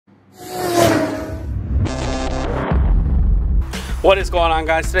What is going on,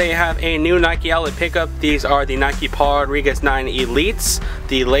 guys? Today I have a new Nike outlet pickup. These are the Nike Paul Rodriguez 9 Elites,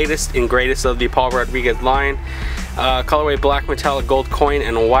 the latest and greatest of the Paul Rodriguez line. Colorway black metallic gold coin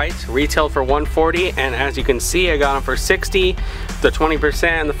and white, retailed for $140, and as you can see I got them for $60. The 20%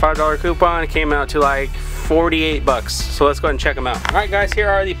 and the $5 coupon came out to like 48 bucks. So let's go ahead and check them out. Alright guys, here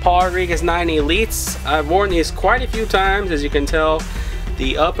are the Paul Rodriguez 9 Elites. I've worn these quite a few times. As you can tell,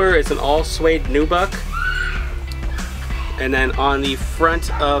 the upper is an all suede nubuck, and then on the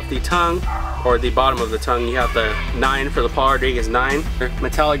front of the tongue, or the bottom of the tongue, you have the 9 for the Paul Rodriguez 9.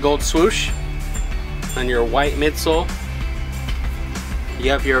 Metallic gold swoosh on your white midsole. You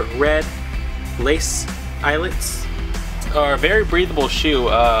have your red lace eyelets. Are a very breathable shoe.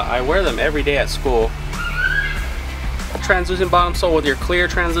 I wear them every day at school. Translucent bottom sole with your clear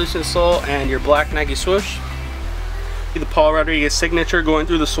translucent sole and your black Nike swoosh. The Paul Rodriguez signature going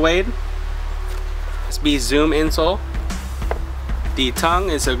through the suede. SB Zoom insole. The tongue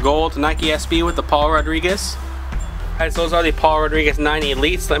is a gold Nike SB with the Paul Rodriguez. Guys, those are the Paul Rodriguez 9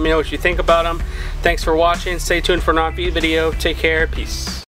 Elites. Let me know what you think about them. Thanks for watching. Stay tuned for an on-feed video. Take care. Peace.